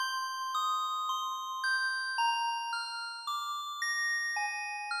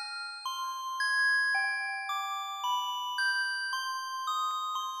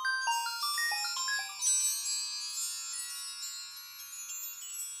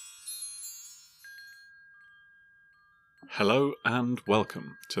Hello and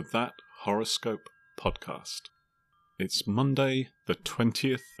welcome to That Horoscope Podcast. It's Monday, the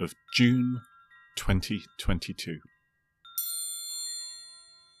 20th of June, 2022.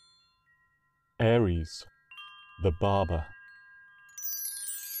 Aries, the barber.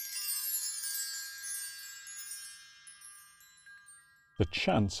 The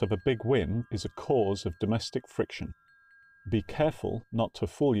chance of a big win is a cause of domestic friction. Be careful not to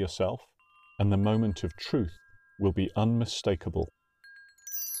fool yourself, and the moment of truth will be unmistakable.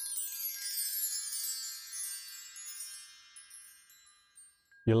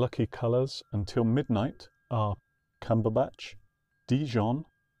 Your lucky colours until midnight are Cumberbatch, Dijon,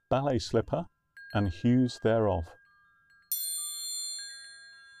 ballet slipper, and hues thereof.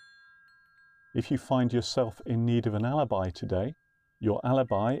 If you find yourself in need of an alibi today, your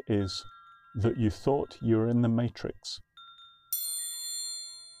alibi is that you thought you were in the Matrix.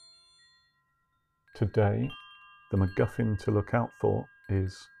 Today, the MacGuffin to look out for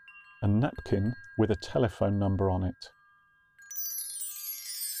is a napkin with a telephone number on it.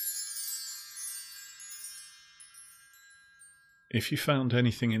 If you found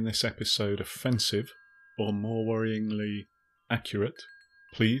anything in this episode offensive or more worryingly accurate,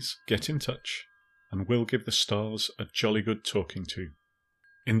 please get in touch and we'll give the stars a jolly good talking to.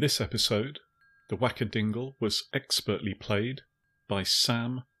 In this episode, the Wackadingle was expertly played by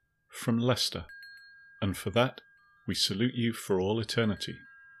Sam from Leicester, and for that we salute you for all eternity.